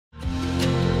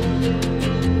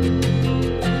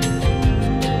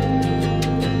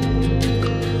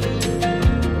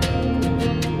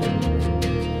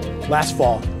Last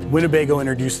fall, Winnebago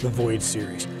introduced the Voyage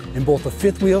series in both a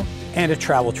fifth wheel and a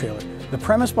travel trailer. The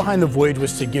premise behind the Voyage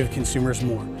was to give consumers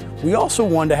more. We also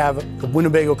wanted to have a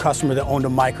Winnebago customer that owned a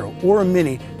micro or a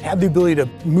mini to have the ability to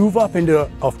move up into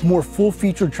a more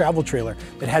full-featured travel trailer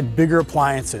that had bigger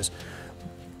appliances,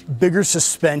 bigger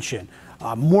suspension,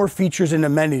 more features and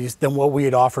amenities than what we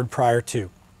had offered prior to.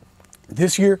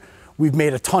 This year, we've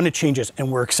made a ton of changes and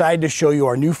we're excited to show you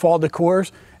our new fall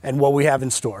decors and what we have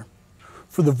in store.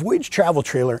 For the Voyage travel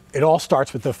trailer, it all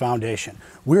starts with the foundation.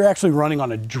 We're actually running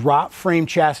on a drop frame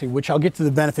chassis, which I'll get to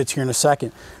the benefits here in a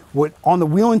second. On the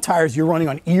wheel and tires, you're running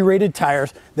on E-rated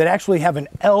tires that actually have an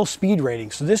L speed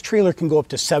rating. So this trailer can go up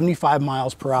to 75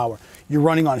 miles per hour. You're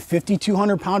running on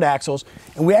 5,200 pound axles,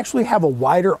 and we actually have a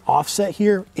wider offset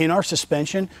here in our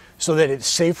suspension so that it's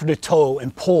safer to tow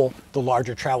and pull the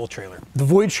larger travel trailer. The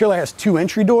Voyage trailer has 2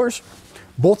 entry doors.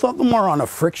 Both of them are on a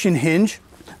friction hinge.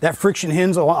 That friction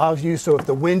hinge allows you, so if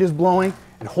the wind is blowing,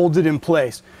 it holds it in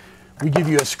place. We give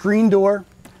you a screen door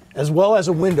as well as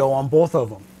a window on both of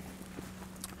them.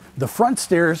 The front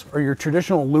stairs are your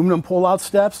traditional aluminum pull-out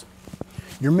steps.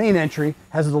 Your main entry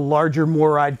has the larger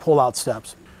MORryde pull-out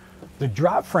steps. The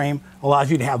drop frame allows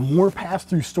you to have more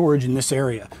pass-through storage in this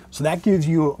area. So that gives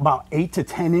you about 8 to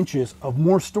 10 inches of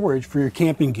more storage for your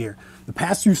camping gear. The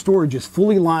pass-through storage is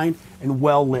fully lined and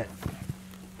well lit.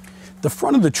 The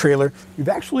front of the trailer, you've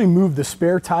actually moved the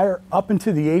spare tire up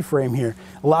into the A-frame here.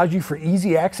 Allows you for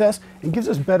easy access and gives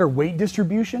us better weight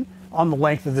distribution on the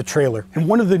length of the trailer. And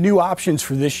one of the new options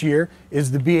for this year is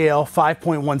the BAL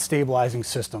 5.1 stabilizing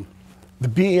system. The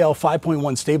BAL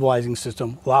 5.1 stabilizing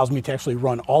system allows me to actually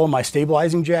run all of my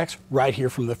stabilizing jacks right here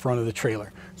from the front of the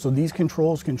trailer. So these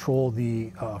controls control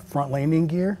the front landing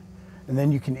gear, and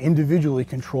then you can individually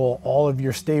control all of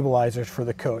your stabilizers for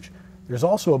the coach. There's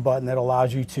also a button that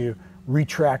allows you to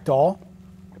retract all,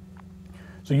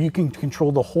 so you can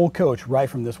control the whole coach right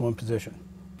from this one position.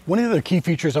 One of the other key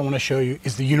features I want to show you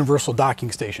is the universal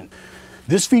docking station.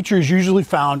 This feature is usually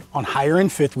found on higher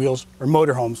end fifth wheels or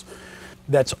motorhomes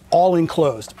that's all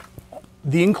enclosed.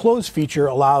 The enclosed feature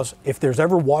allows, if there's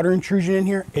ever water intrusion in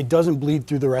here, it doesn't bleed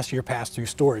through the rest of your pass-through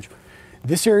storage.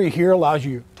 This area here allows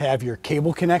you to have your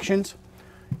cable connections,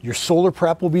 your solar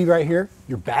prep will be right here,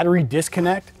 your battery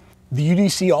disconnect. The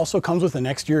UDC also comes with an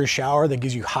exterior shower that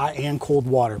gives you hot and cold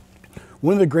water.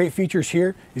 One of the great features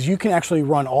here is you can actually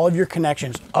run all of your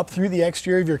connections up through the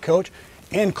exterior of your coach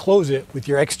and close it with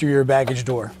your exterior baggage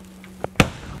door.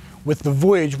 With the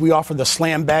Voyage, we offer the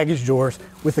slam baggage doors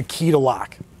with a key to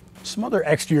lock. Some other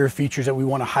exterior features that we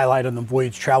want to highlight on the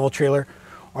Voyage travel trailer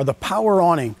are the power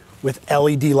awning with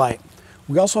LED light.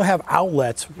 We also have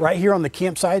outlets right here on the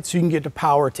campsite so you can get the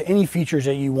power to any features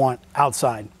that you want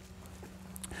outside.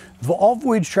 All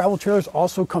Voyage travel trailers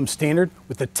also come standard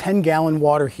with a 10-gallon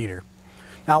water heater.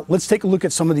 Now let's take a look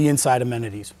at some of the inside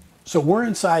amenities. So we're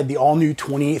inside the all-new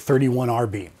 2831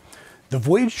 RB. The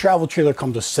Voyage travel trailer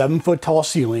comes with 7-foot tall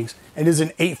ceilings and is an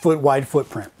 8-foot wide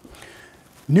footprint.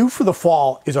 New for the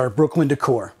fall is our Brooklyn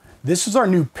decor. This is our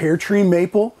new pear tree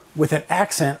maple with an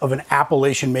accent of an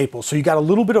Appalachian maple. So you got a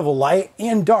little bit of a light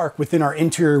and dark within our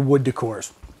interior wood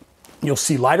decors. You'll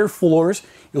see lighter floors.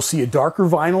 You'll see a darker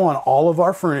vinyl on all of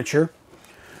our furniture.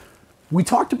 We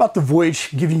talked about the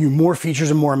Voyage giving you more features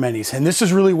and more amenities, and this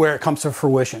is really where it comes to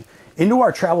fruition. Into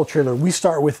our travel trailer, we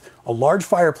start with a large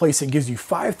fireplace that gives you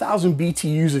 5,000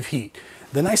 BTUs of heat.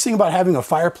 The nice thing about having a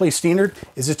fireplace standard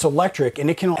is it's electric and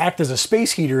it can act as a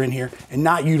space heater in here and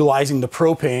not utilizing the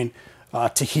propane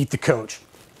to heat the coach.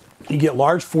 You get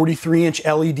large 43-inch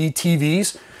LED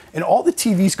TVs, and all the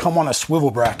TVs come on a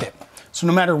swivel bracket. So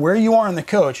no matter where you are in the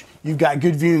coach, you've got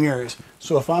good viewing areas.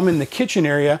 So if I'm in the kitchen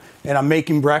area and I'm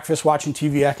making breakfast, watching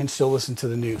TV, I can still listen to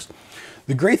the news.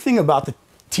 The great thing about the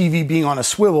TV being on a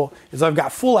swivel is I've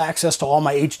got full access to all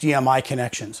my HDMI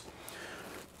connections.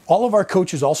 All of our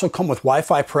coaches also come with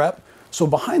Wi-Fi prep. So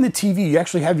behind the TV, you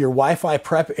actually have your Wi-Fi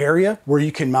prep area where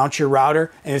you can mount your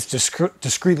router, and it's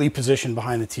discreetly positioned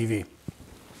behind the TV.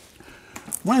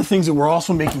 One of the things that we're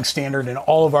also making standard in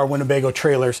all of our Winnebago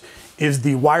trailers is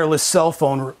the wireless cell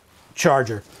phone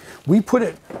charger. We put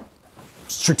it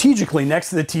strategically next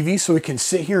to the TV so it can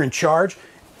sit here and charge,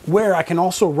 where I can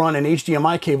also run an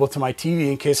HDMI cable to my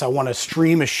TV in case I want to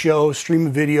stream a show, stream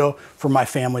a video for my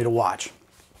family to watch.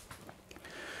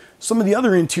 Some of the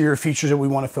other interior features that we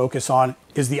want to focus on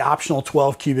is the optional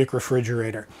 12 cubic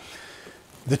refrigerator.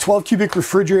 The 12 cubic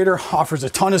refrigerator offers a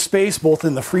ton of space both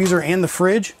in the freezer and the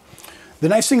fridge. The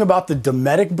nice thing about the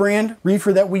Dometic brand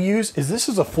reefer that we use is this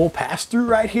is a full pass-through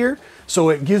right here, so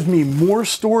it gives me more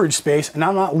storage space and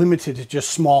I'm not limited to just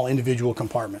small individual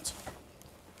compartments.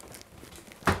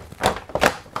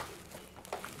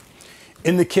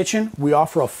 In the kitchen, we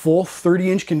offer a full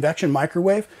 30-inch convection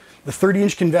microwave. The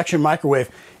 30-inch convection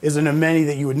microwave is an amenity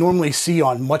that you would normally see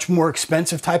on much more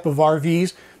expensive type of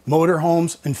RVs,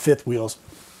 motorhomes, and fifth wheels.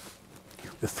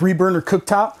 The 3-burner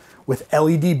cooktop with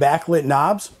LED backlit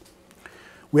knobs.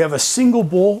 We have a single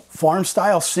bowl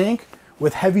farm-style sink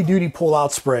with heavy-duty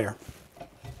pull-out sprayer.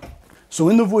 So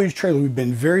in the Voyage trailer, we've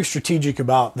been very strategic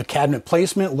about the cabinet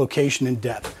placement, location, and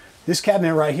depth. This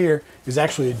cabinet right here is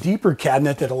actually a deeper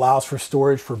cabinet that allows for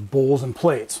storage for bowls and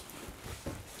plates.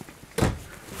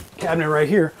 Cabinet right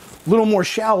here, a little more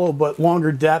shallow but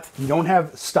longer depth. You don't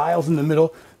have stiles in the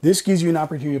middle. This gives you an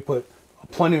opportunity to put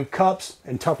plenty of cups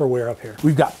and Tupperware up here.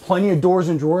 We've got plenty of doors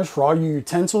and drawers for all your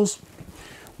utensils.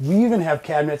 We even have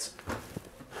cabinets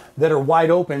that are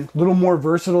wide open, a little more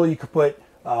versatile. You could put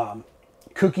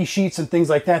cookie sheets and things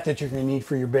like that that you're going to need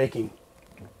for your baking.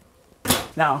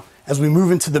 Now, as we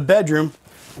move into the bedroom,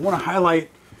 I want to highlight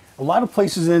a lot of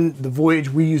places in the Voyage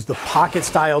we use the pocket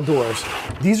style doors.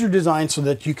 These are designed so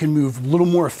that you can move a little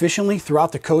more efficiently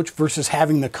throughout the coach versus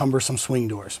having the cumbersome swing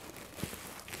doors.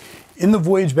 In the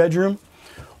Voyage bedroom,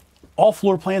 all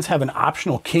floor plans have an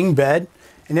optional king bed.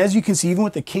 And as you can see, even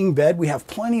with the king bed, we have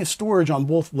plenty of storage on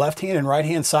both left-hand and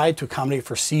right-hand side to accommodate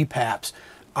for CPAPs,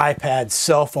 iPads,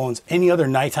 cell phones, any other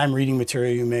nighttime reading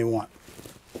material you may want.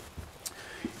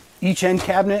 Each end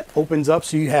cabinet opens up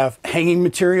so you have hanging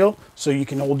material so you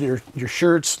can hold your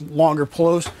shirts longer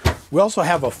close. We also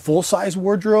have a full-size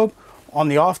wardrobe on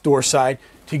the off-door side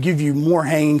to give you more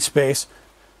hanging space,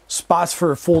 spots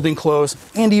for folding clothes,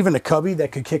 and even a cubby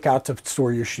that could kick out to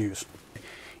store your shoes.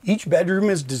 Each bedroom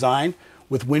is designed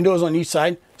with windows on each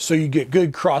side so you get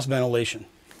good cross ventilation.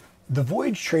 The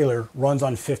Voyage trailer runs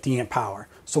on 50 amp power.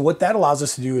 So what that allows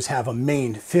us to do is have a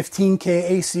main 15K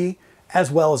AC as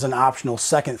well as an optional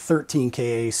second 13K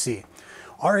AC.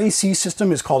 Our AC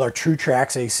system is called our True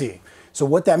Trax AC. So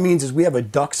what that means is we have a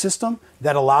duct system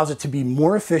that allows it to be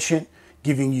more efficient,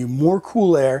 giving you more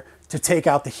cool air to take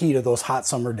out the heat of those hot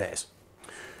summer days.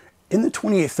 In the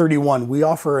 2831, we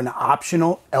offer an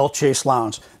optional L-Chase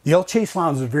lounge. The L-Chase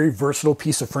lounge is a very versatile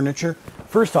piece of furniture.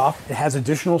 First off, it has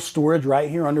additional storage right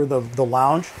here under the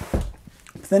lounge.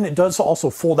 Then it does also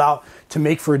fold out to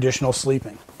make for additional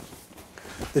sleeping.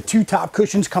 The two top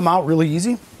cushions come out really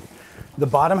easy. The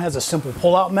bottom has a simple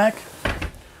pull-out mech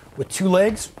with two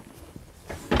legs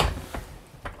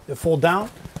that fold down,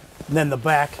 and then the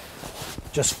back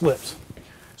just flips.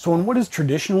 So in what is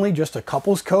traditionally just a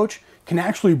couple's coach, can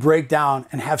actually break down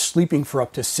and have sleeping for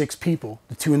up to 6 people.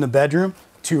 The 2 in the bedroom,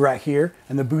 2 right here,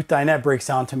 and the booth dinette breaks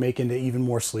down to make into even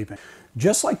more sleeping.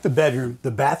 Just like the bedroom,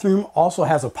 the bathroom also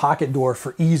has a pocket door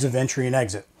for ease of entry and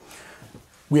exit.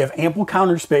 We have ample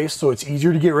counter space, so it's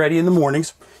easier to get ready in the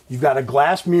mornings. You've got a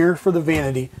glass mirror for the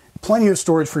vanity, plenty of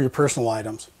storage for your personal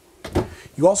items.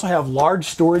 You also have large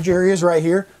storage areas right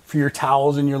here for your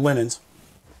towels and your linens.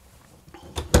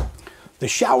 The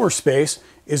shower space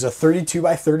is a 32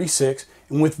 by 36,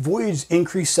 and with Voyage's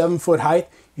increased 7-foot height,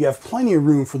 you have plenty of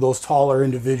room for those taller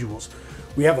individuals.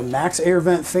 We have a max air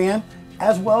vent fan,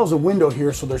 as well as a window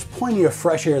here, so there's plenty of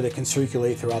fresh air that can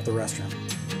circulate throughout the restroom.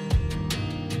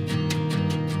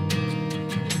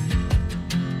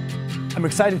 I'm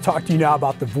excited to talk to you now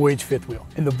about the Voyage fifth wheel.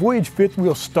 And the Voyage fifth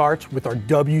wheel starts with our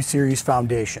W Series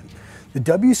foundation. The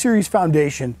W Series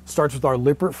foundation starts with our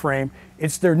Lippert frame.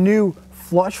 It's their new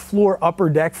flush floor upper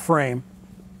deck frame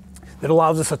that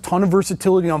allows us a ton of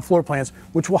versatility on floor plans,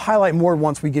 which we'll highlight more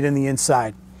once we get in the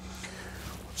inside.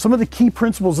 Some of the key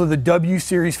principles of the W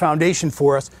Series foundation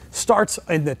for us starts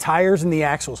in the tires and the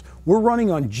axles. We're running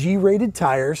on G-rated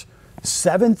tires,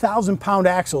 7,000 pound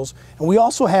axles, and we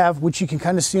also have, which you can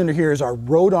kind of see under here, is our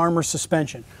Road Armor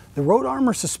suspension. The Road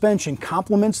Armor suspension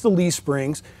complements the leaf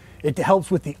springs. It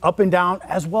helps with the up and down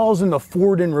as well as in the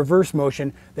forward and reverse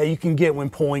motion that you can get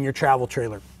when pulling your travel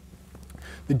trailer.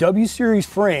 The W Series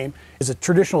frame is a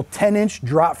traditional 10-inch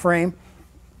drop frame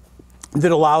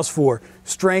that allows for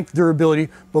strength, durability,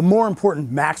 but more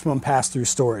important, maximum pass-through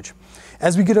storage.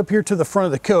 As we get up here to the front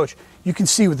of the coach, you can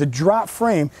see with the drop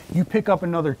frame, you pick up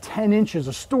another 10 inches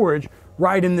of storage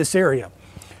right in this area.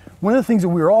 One of the things that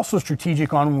we were also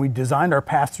strategic on when we designed our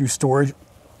pass-through storage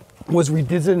was we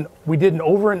did an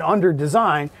over and under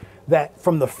design that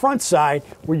from the front side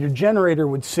where your generator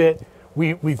would sit,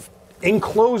 we've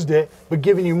enclosed it, but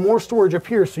giving you more storage up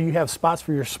here so you have spots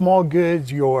for your small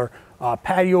goods, your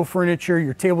patio furniture,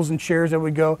 your tables and chairs that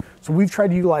would go. So we've tried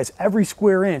to utilize every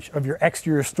square inch of your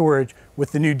exterior storage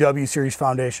with the new W Series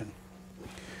foundation.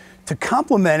 To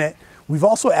complement it, we've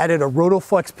also added a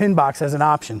Rotoflex pin box as an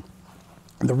option.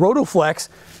 The Rotoflex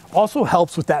also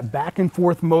helps with that back and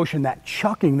forth motion, that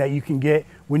chucking that you can get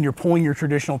when you're pulling your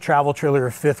traditional travel trailer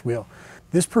or fifth wheel.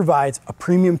 This provides a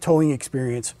premium towing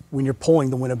experience when you're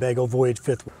pulling the Winnebago Voyage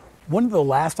fifth wheel. One of the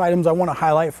last items I want to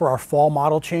highlight for our fall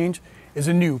model change is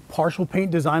a new partial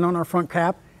paint design on our front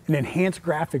cap and enhanced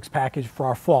graphics package for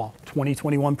our fall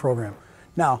 2021 program.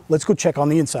 Now, let's go check on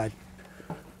the inside.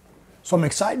 So I'm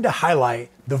excited to highlight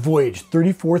the Voyage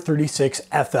 3436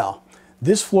 FL.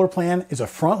 This floor plan is a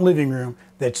front living room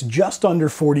that's just under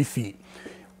 40 feet.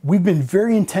 We've been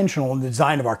very intentional in the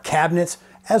design of our cabinets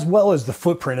as well as the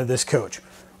footprint of this coach.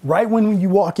 Right when you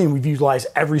walk in, we've utilized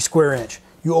every square inch.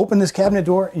 You open this cabinet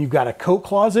door and you've got a coat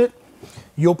closet.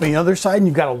 You open the other side and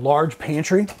you've got a large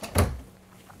pantry.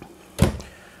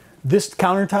 This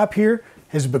countertop here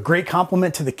is a great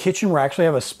complement to the kitchen where I actually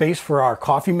have a space for our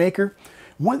coffee maker.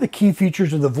 One of the key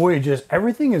features of the Voyage is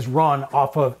everything is run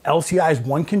off of LCI's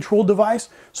One Control device.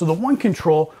 So the One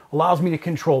Control allows me to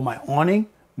control my awning,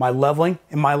 my leveling,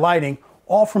 and my lighting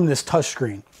all from this touch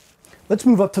screen. Let's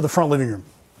move up to the front living room.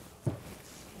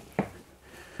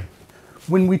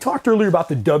 When we talked earlier about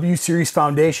the W Series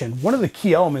foundation, one of the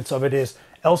key elements of it is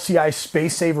LCI's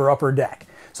Space Saver upper deck.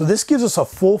 So this gives us a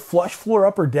full flush floor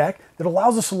upper deck that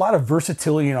allows us a lot of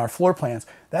versatility in our floor plans.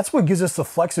 That's what gives us the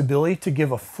flexibility to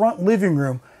give a front living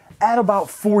room at about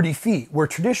 40 feet, where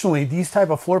traditionally these type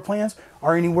of floor plans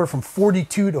are anywhere from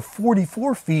 42 to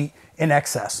 44 feet in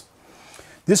excess.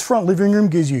 This front living room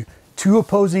gives you two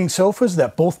opposing sofas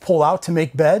that both pull out to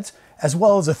make beds, as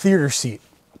well as a theater seat.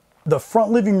 The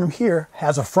front living room here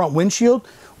has a front windshield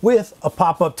with a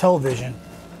pop-up television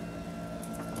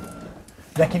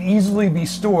that can easily be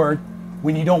stored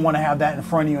when you don't want to have that in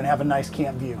front of you and have a nice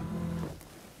camp view.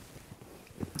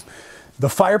 The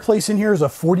fireplace in here is a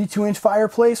 42-inch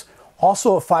fireplace,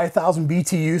 also a 5,000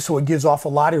 BTU, so it gives off a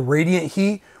lot of radiant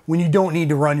heat when you don't need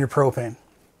to run your propane.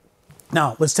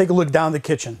 Now, let's take a look down the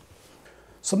kitchen.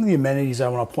 Some of the amenities I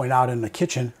want to point out in the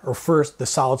kitchen are first, the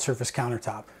solid surface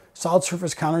countertop. Solid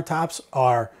surface countertops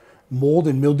are mold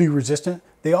and mildew resistant.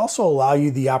 They also allow you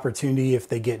the opportunity, if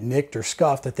they get nicked or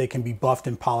scuffed, that they can be buffed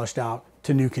and polished out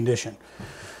to new condition.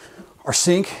 Our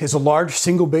sink is a large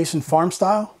single basin farm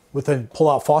style with a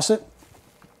pull-out faucet.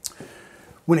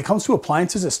 When it comes to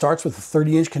appliances, it starts with a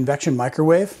 30-inch convection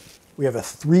microwave. We have a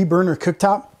 3-burner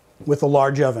cooktop with a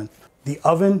large oven. The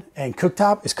oven and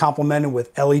cooktop is complemented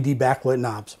with LED backlit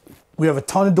knobs. We have a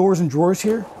ton of doors and drawers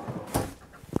here.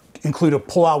 Include a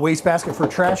pull-out wastebasket for a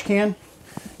trash can,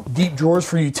 deep drawers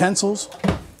for utensils,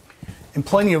 and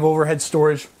plenty of overhead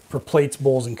storage for plates,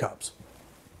 bowls, and cups.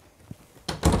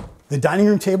 The dining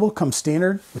room table comes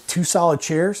standard with 2 solid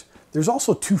chairs. There's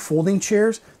also 2 folding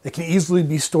chairs that can easily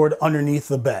be stored underneath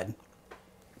the bed.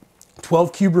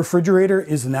 12 cube refrigerator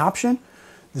is an option.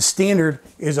 The standard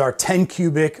is our 10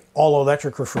 cubic all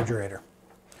electric refrigerator.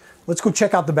 Let's go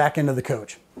check out the back end of the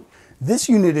coach. This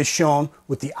unit is shown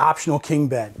with the optional king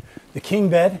bed. The king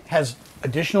bed has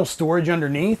additional storage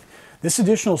underneath. This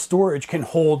additional storage can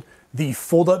hold the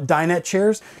fold-up dinette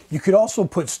chairs. You could also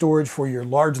put storage for your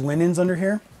large linens under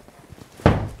here.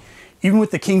 Even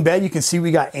with the king bed, you can see we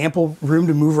got ample room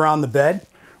to move around the bed.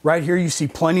 Right here, you see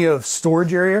plenty of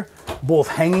storage area, both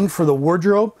hanging for the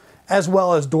wardrobe, as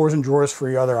well as doors and drawers for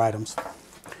your other items.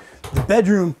 The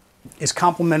bedroom is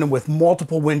complemented with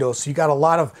multiple windows, so you got a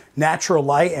lot of natural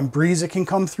light and breeze that can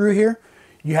come through here.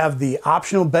 You have the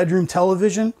optional bedroom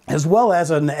television, as well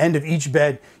as on the end of each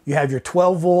bed, you have your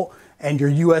 12-volt and your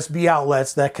USB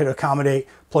outlets that could accommodate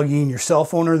plugging in your cell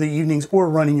phone in the evenings or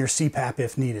running your CPAP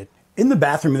if needed. In the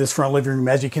bathroom of this front living room,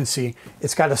 as you can see,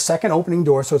 it's got a second opening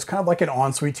door, so it's kind of like an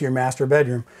ensuite to your master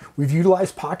bedroom. We've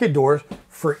utilized pocket doors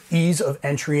for ease of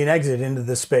entry and exit into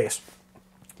this space.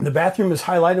 The bathroom is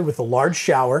highlighted with a large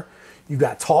shower. You've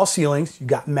got tall ceilings, you've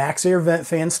got max air vent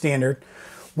fan standard.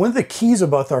 One of the keys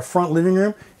about our front living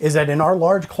room is that in our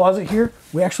large closet here,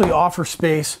 we actually offer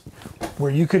space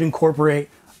where you could incorporate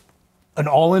an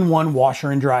all-in-one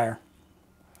washer and dryer.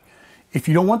 If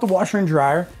you don't want the washer and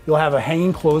dryer, you'll have a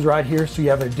hanging clothes right here, so you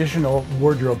have additional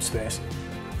wardrobe space.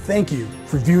 Thank you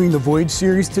for viewing the Voyage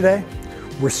series today.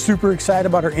 We're super excited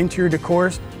about our interior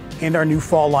decors and our new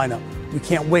fall lineup. We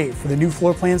can't wait for the new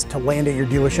floor plans to land at your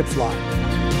dealership's lot.